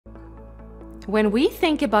When we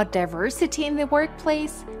think about diversity in the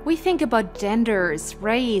workplace, we think about genders,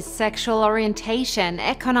 race, sexual orientation,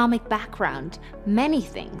 economic background, many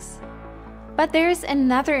things. But there's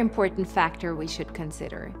another important factor we should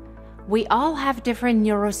consider. We all have different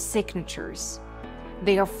neurosignatures.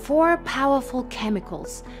 They are 4 powerful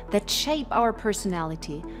chemicals that shape our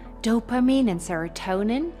personality: dopamine and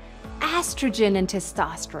serotonin, estrogen and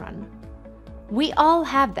testosterone. We all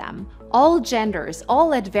have them, all genders,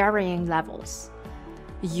 all at varying levels.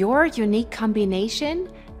 Your unique combination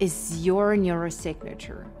is your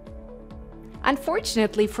neurosignature.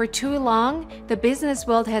 Unfortunately, for too long, the business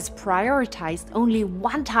world has prioritized only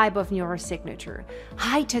one type of neurosignature: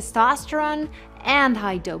 high testosterone and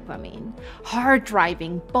high dopamine.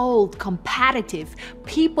 Hard-driving, bold, competitive,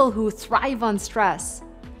 people who thrive on stress.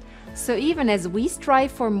 So even as we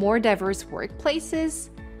strive for more diverse workplaces,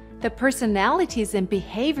 the personalities and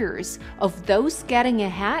behaviors of those getting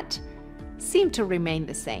ahead seem to remain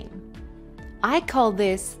the same. I call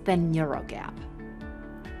this the neurogap.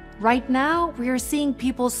 Right now, we are seeing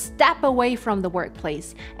people step away from the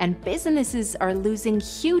workplace, and businesses are losing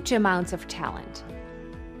huge amounts of talent.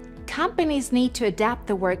 Companies need to adapt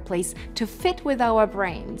the workplace to fit with our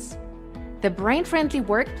brains. The brain-friendly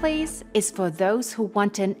workplace is for those who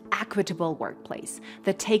want an equitable workplace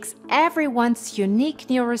that takes everyone's unique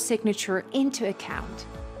neurosignature into account.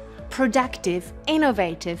 Productive,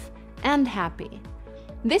 innovative, and happy.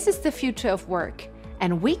 This is the future of work,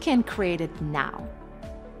 and we can create it now.